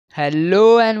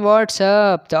Hello and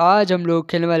WhatsApp. तो आज हम लोग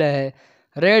खेलने वाले हैं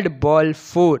रेड बॉल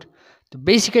 4। तो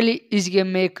बेसिकली इस गेम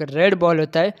में एक रेड बॉल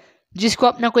होता है जिसको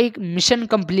अपना कोई एक मिशन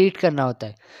कंप्लीट करना होता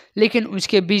है, लेकिन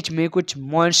उसके बीच में कुछ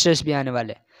मॉन्स्टर्स भी आने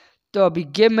वाले हैं। तो अभी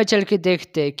गेम में चल के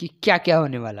देखते हैं कि क्या क्या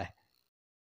होने वाला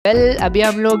है। अभी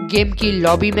हम लोग गेम की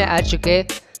लॉबी में आ चुके हैं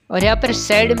और यहाँ पर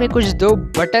साइड में कुछ दो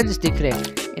बटन्स दिख रहे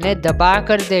हैं, इन्हें दबा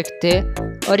कर देखते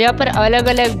हैं। और यहाँ पर अलग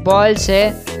अलग बॉल्स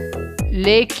है,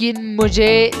 लेकिन मुझे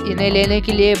इन्हें लेने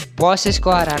के लिए बॉसेस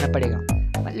को हराना पड़ेगा,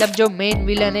 मतलब जो मेन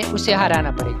विलन है उसे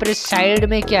हराना पड़ेगा। पर साइड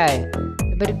में क्या है,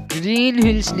 यहाँ पर ग्रीन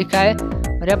हिल्स लिखा है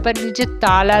और यहाँ पर नीचे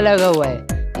ताला लगा हुआ है।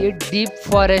 ये डीप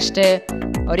फॉरेस्ट है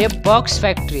और ये बॉक्स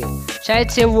फैक्ट्री है, शायद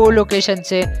से वो लोकेशन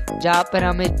से जहाँ पर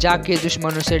हमें जाके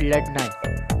दुश्मनों से लड़ना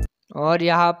है। और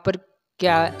यहाँ पर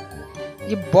क्या,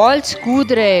 ये बॉल्स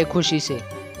कूद रहे हैं खुशी से।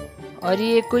 और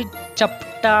ये कोई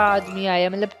चपटा आदमी आया,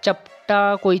 मतलब चपटा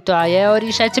कोई तो आया है और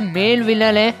ये शायद से मेल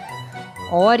विलन है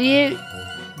और ये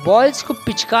बॉल्स को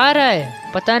पिचका रहा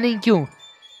है, पता नहीं क्यों।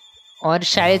 और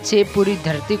शायद से पूरी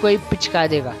धरती को ही पिचका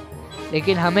देगा,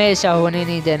 लेकिन हमें ऐसा होने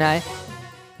नहीं देना है।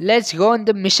 Let's go on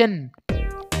the mission.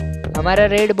 हमारा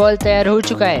रेड बॉल तैयार हो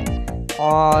चुका है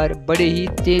और बड़े ही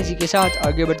तेजी के साथ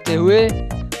आगे बढ़ते हुए,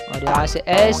 और यहाँ से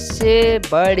ऐसे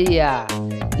बढ़िया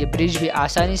ये ब्रिज भी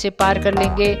आसानी से पार कर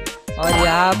लेंगे। और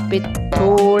यहाँ पे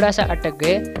थोड़ा सा अटक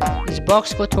गए, इस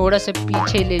बॉक्स को थोड़ा सा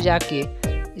पीछे ले जाके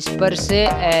इस पर से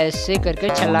ऐसे करके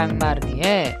छलांग मारनी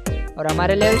है और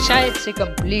हमारा लेवल शायद से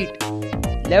कंप्लीट,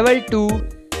 लेवल 2।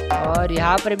 और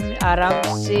यहाँ पर मैं आराम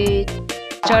से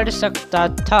चढ़ सकता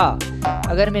था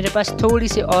अगर मेरे पास थोड़ी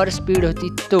सी और स्पीड होती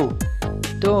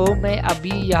तो मैं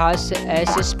अभी यहाँ से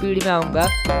ऐसे स्पीड में आऊँगा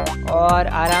और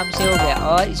आराम से हो गया।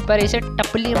 और इस पर ऐसे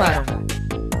टपली मारूंगा,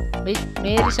 भाई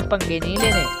मेरे से पंगे नहीं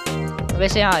लेने।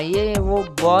 वैसे हाँ, ये वो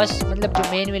बॉस मतलब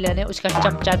जो मेन विलन है उसका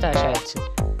चमचा था शायद से।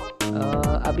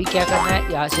 अभी क्या करना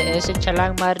है, यहाँ से ऐसे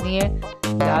छलांग मारनी है,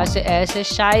 यहाँ से ऐसे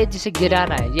शायद इसे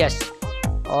गिराना है, यस।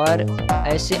 और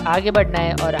ऐसे आगे बढ़ना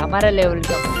है और हमारा लेवल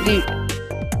कंप्लीट,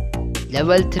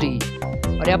 लेवल 3।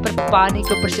 और यहाँ पर पानी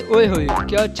के ऊपर से ओए होए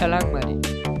क्या छलांग मारी।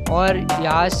 और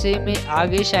यहाँ से मैं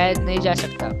आगे शायद नहीं जा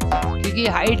सकता क्योंकि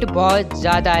हाइट बहुत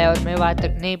ज़्यादा है और मैं वहाँ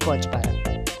तक नहीं पहुँच पा रहा।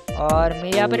 और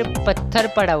मैं यहाँ पर पत्थर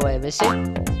पड़ा हुआ है वैसे।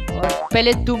 और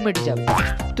पहले तू मिट जा,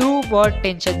 तू बहुत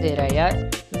टेंशन दे रहा है यार,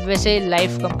 वैसे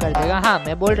लाइफ कम कर देगा। हाँ,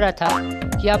 मैं बोल रहा था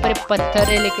कि यहाँ पर पत्थर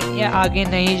है लेकिन ये आगे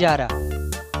नहीं जा रहा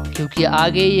क्योंकि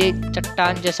आगे ये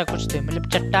चट्टान जैसा कुछ थे, मतलब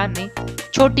चट्टान नहीं,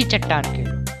 छोटी चट्टान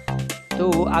के।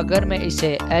 तो अगर मैं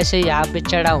इसे ऐसे यहाँ पे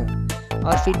चढ़ाऊँ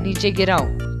और फिर नीचे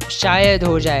गिराऊँ शायद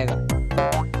हो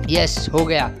जाएगा, यस हो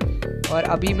गया। और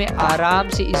अभी मैं आराम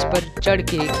से इस पर चढ़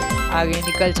के आगे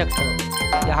निकल सकता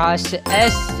हूँ, यहाँ से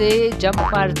ऐसे जंप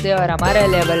मारते और हमारा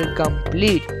लेवल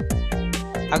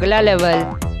कंप्लीट। अगला लेवल,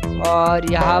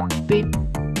 और यहाँ पे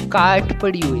काट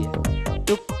पड़ी हुई है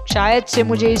तो शायद से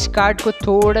मुझे इस काट को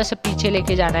थोड़ा सा पीछे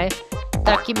लेके जाना है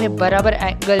ताकि मैं बराबर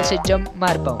एंगल से जंप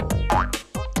मार पाऊँ।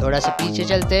 थोड़ा सा पीछे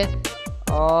चलते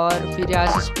और फिर यहाँ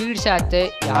से स्पीड से आते,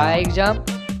 यहाँ एक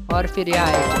जंप और फिर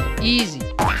यहाँ एक जंप, ईजी।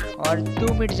 और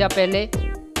 2 मिनट जा पहले,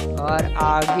 और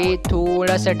आगे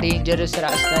थोड़ा सा डेंजरस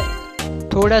रास्ता है,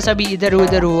 थोड़ा सा भी इधर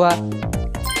उधर हुआ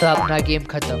तो अपना गेम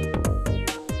खत्म।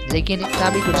 लेकिन इतना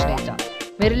भी कुछ नहीं था,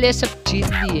 मेरे लिए सब जीत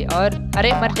ली है। और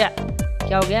अरे मर जा,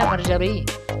 क्या हो गया, मर जा भाई।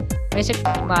 मैं इसे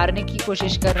मारने की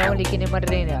कोशिश कर रहा हूँ लेकिन ये मर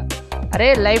नहीं रहा।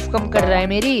 अरे लाइफ कम कर रहा है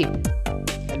मेरी।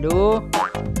 हेलो,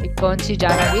 कौन सी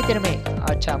जान आ गई तेरे में?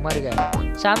 अच्छा मर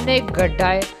गया। सामने एक गड्ढा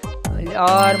है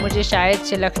और मुझे शायद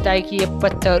से लगता है कि ये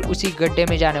पत्थर उसी गड्ढे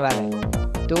में जाने वाला है,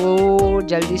 तो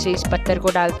जल्दी से इस पत्थर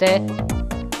को डालते हैं।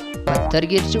 पत्थर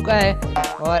गिर चुका है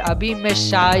और अभी मैं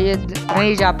शायद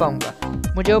नहीं जा पाऊंगा,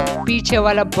 मुझे वो पीछे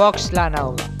वाला बॉक्स लाना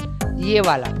होगा, ये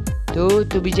वाला। तो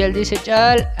तू भी जल्दी से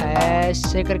चल,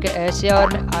 ऐसे करके ऐसे,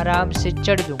 और मैं आराम से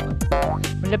चढ़ दूंगा,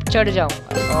 मतलब चढ़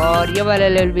जाऊंगा। और ये वाला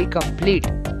लेवल भी कंप्लीट।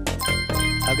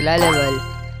 अगला लेवल,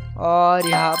 और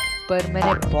यहाँ पर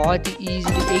मैंने बहुत ही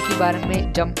इजीली एक ही बार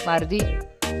में जंप मार दी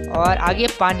और आगे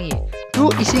पानी है,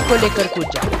 तू इसी को लेकर कूद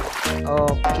जा।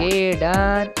 Okay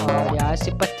done. और यहाँ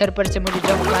से पत्थर पर से मुझे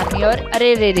जंप मारनी है। और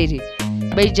अरे रे रे रे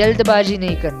भाई, जल्दबाजी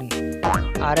नहीं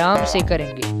करनी, आराम से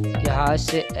करेंगे। यहाँ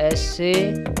से ऐसे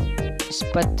इस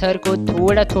पत्थर को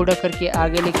थोड़ा थोड़ा करके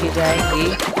आगे लेके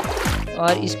जाएंगे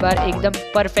और इस बार एकदम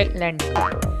परफेक्ट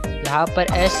लैंडिंग, यहाँ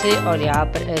पर ऐसे और यहाँ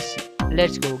पर ऐसे।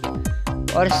 Let's go.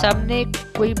 और सामने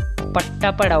कोई पट्टा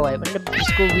पड़ा हुआ है, मतलब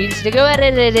इसको व्हील्स देखे। अरे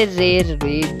रे रे रे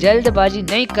रे, जल्दबाजी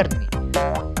नहीं करनी,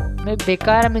 मैं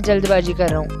बेकार में जल्दबाजी कर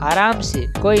रहा हूँ, आराम से,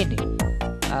 कोई नहीं।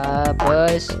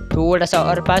 बस थोड़ा सा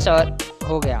और पास और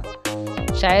हो गया।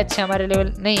 शायद से हमारे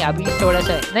लेवल नहीं, अभी थोड़ा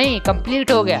सा नहीं,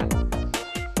 कंप्लीट हो गया।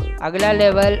 अगला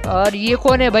लेवल। और ये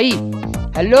कौन है भाई?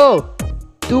 हेलो,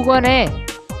 तू कौन है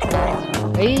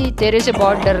भाई? तेरे से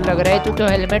बहुत डर लग रहा है, तू तो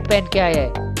हेलमेट पहन के आया है।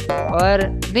 और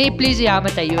नहीं, प्लीज यहाँ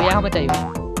मत आइयो, यहाँ मत आइयो।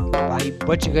 भाई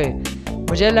बच गए।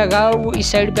 मुझे लगा वो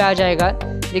इस साइड पे आ जाएगा,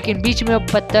 लेकिन बीच में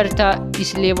पत्थर था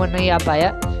इसलिए वो नहीं आ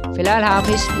पाया। फिलहाल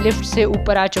हम इस लिफ्ट से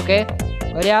ऊपर आ चुके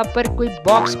हैं और यहाँ पर कोई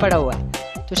बॉक्स पड़ा हुआ है,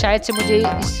 तो शायद से मुझे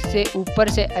इससे ऊपर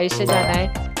से ऐसे जाना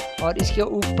है और इसके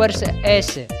ऊपर से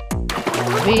ऐसे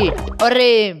भी।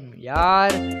 अरे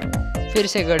यार, फिर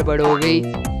से गड़बड़ हो गई।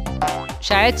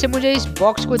 शायद से मुझे इस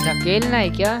बॉक्स को धकेलना है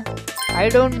क्या? आई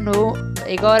डोंट नो,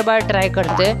 एक और बार ट्राई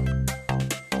करते।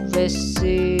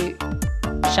 वैसे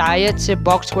शायद से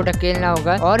बॉक्स को ढकेलना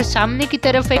होगा। और सामने की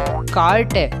तरफ एक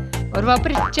कार्ट है और वहाँ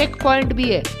पर चेक पॉइंट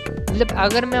भी है। मतलब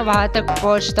अगर मैं वहाँ तक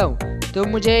पहुँचता हूँ तो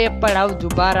मुझे ये पड़ाव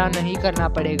दोबारा नहीं करना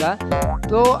पड़ेगा।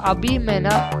 तो अभी मैं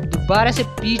ना दोबारा से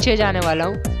पीछे जाने वाला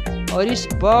हूँ और इस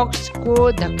बॉक्स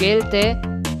को धकेलते।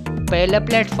 पहले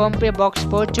प्लेटफॉर्म पे बॉक्स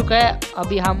पहुँच चुका है,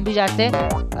 अभी हम भी जाते हैं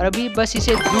और अभी बस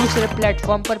इसे दूसरे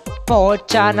प्लेटफॉर्म पर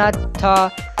पहुँचाना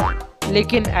था,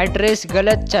 लेकिन एड्रेस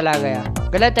गलत चला गया,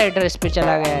 गलत एड्रेस पे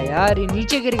चला गया यार। ये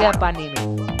नीचे गिर गया पानी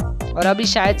में और अभी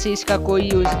शायद से इसका कोई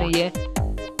यूज़ नहीं है।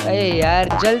 अरे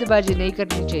यार, जल्दबाजी नहीं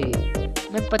करनी चाहिए।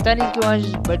 मैं पता नहीं क्यों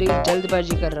आज बड़ी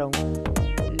जल्दबाजी कर रहा हूँ,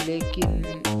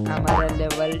 लेकिन हमारा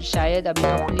लेवल शायद अभी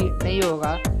कंप्लीट नहीं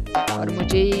होगा और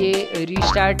मुझे ये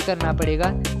रीस्टार्ट करना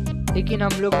पड़ेगा। लेकिन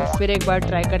हम लोग फिर एक बार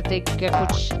ट्राई करते, क्या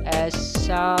कुछ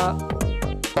ऐसा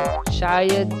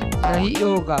शायद नहीं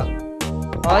होगा।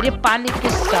 और ये पानी के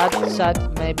साथ साथ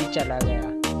मैं भी चला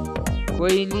गया।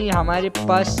 कोई नहीं, हमारे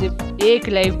पास सिर्फ एक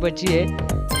लाइफ बची है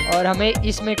और हमें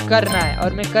इसमें करना है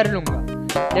और मैं कर लूँगा।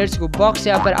 Let's go. बॉक्स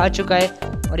यहाँ पर आ चुका है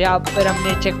और यहाँ पर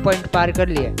हमने चेक पॉइंट पार कर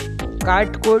लिया।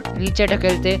 कार्ट को नीचे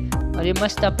ढकेलते और ये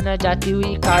मस्त अपना जाती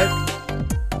हुई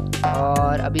कार्ट।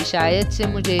 और अभी शायद से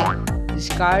मुझे इस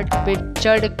कार्ट पे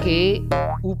चढ़ के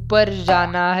ऊपर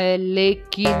जाना है,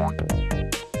 लेकिन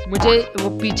मुझे वो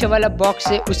पीछे वाला बॉक्स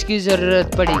है उसकी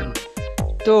ज़रूरत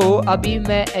पड़ेगी। तो अभी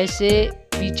मैं ऐसे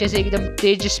पीछे से एकदम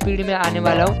तेज स्पीड में आने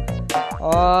वाला हूँ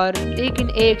और लेकिन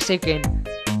एक सेकेंड,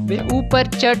 मैं ऊपर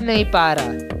चढ़ नहीं पा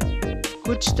रहा।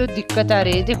 कुछ तो दिक्कत आ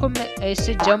रही है। देखो, मैं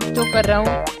ऐसे जंप तो कर रहा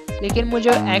हूँ लेकिन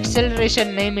मुझे एक्सेलरेशन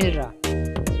नहीं मिल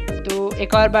रहा। तो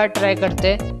एक और बार ट्राई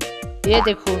करते। ये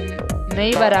देखो,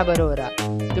 नहीं बराबर हो रहा।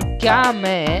 तो क्या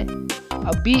मैं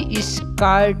अभी इस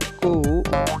कार्ट को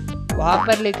वहाँ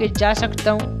पर लेके जा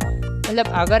सकता हूँ? मतलब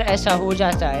अगर ऐसा हो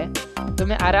जाता है तो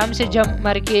मैं आराम से जंप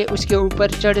मार के उसके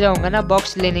ऊपर चढ़ जाऊँगा ना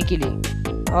बॉक्स लेने के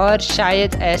लिए। और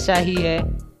शायद ऐसा ही है।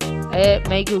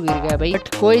 मैं क्यों गिर गया भाई?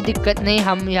 बट कोई दिक्कत नहीं,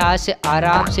 हम यहाँ से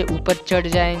आराम से ऊपर चढ़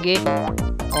जाएंगे।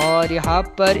 और यहाँ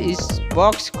पर इस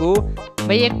बॉक्स को,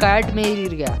 भाई ये कार्ट में ही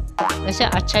गिर गया, वैसे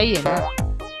अच्छा ही है ना,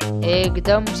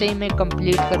 एकदम से ही मैं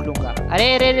कंप्लीट कर लूँगा।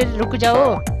 अरे अरे अरे, रुक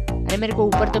जाओ, अरे मेरे को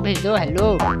ऊपर तो भेज दो।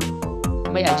 हेलो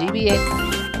भाई, अजीब ही है।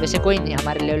 वैसे कोई नहीं,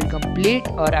 हमारा लेवल कंप्लीट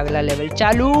और अगला लेवल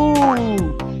चालू।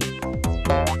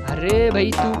 अरे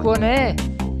भाई, तू कौन है?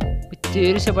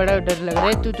 तेरे से बड़ा डर लग रहा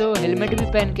है। तू तो हेलमेट भी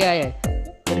पहन के आया है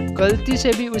और गलती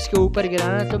से भी उसके ऊपर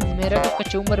गिराना तो मेरा तो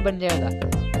कचूमर बन जाएगा।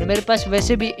 और मेरे पास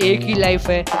वैसे भी एक ही लाइफ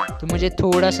है, तो मुझे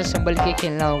थोड़ा सा संभल के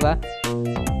खेलना होगा।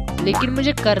 लेकिन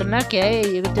मुझे करना क्या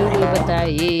है ये तो बता।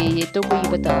 ये तो कोई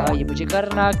बता, ये मुझे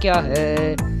करना क्या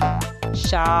है?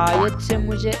 शायद से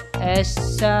मुझे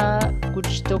ऐसा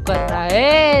कुछ तो करना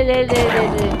है।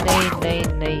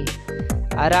 नहीं,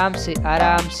 आराम से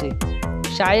आराम से।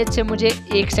 शायद से मुझे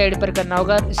एक साइड पर करना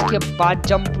होगा, इसके बाद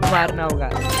जंप मारना होगा।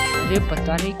 अरे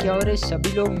पता नहीं क्या हो रहा है,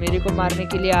 सभी लोग मेरे को मारने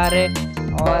के लिए आ रहे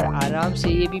हैं। और आराम से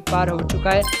ये भी पार हो चुका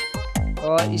है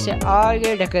और इसे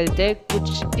आगे ढकेलते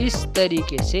कुछ इस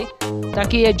तरीके से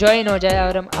ताकि ये ज्वाइन हो जाए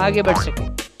और हम आगे बढ़ सकें।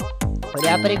 और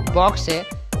यहाँ पर एक बॉक्स है,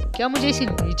 क्या मुझे इसे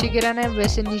नीचे गिराना है?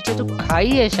 वैसे नीचे तो खाई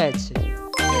है शायद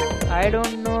से। आई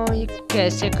डोंट नो ये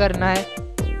कैसे करना है।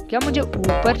 क्या मुझे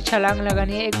ऊपर छलांग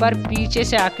लगानी है? एक बार पीछे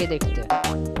से आके देखते हैं।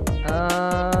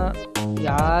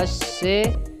 यहाँ से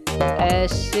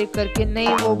ऐसे करके नहीं,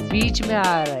 वो बीच में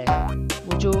आ रहा है।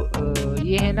 वो जो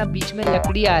ये है ना, बीच में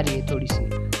लकड़ी आ रही है थोड़ी सी,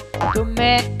 तो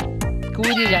मैं कूद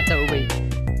ही जाता हूँ भाई।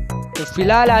 तो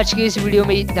फिलहाल आज की इस वीडियो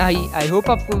में इतना ही। आई होप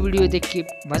आपको वीडियो देख के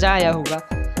मज़ा आया होगा।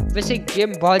 वैसे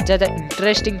गेम बहुत ज़्यादा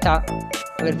इंटरेस्टिंग था।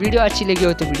 अगर वीडियो अच्छी लगी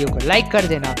हो तो वीडियो को लाइक कर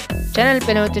देना, चैनल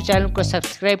पे नए हो तो चैनल को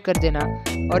सब्सक्राइब कर देना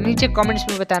और नीचे कमेंट्स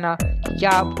में बताना कि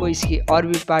क्या आपको इसकी और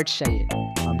भी पार्ट्स चाहिए।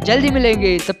 हम जल्दी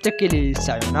मिलेंगे, तब तक के लिए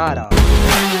सायोनारा।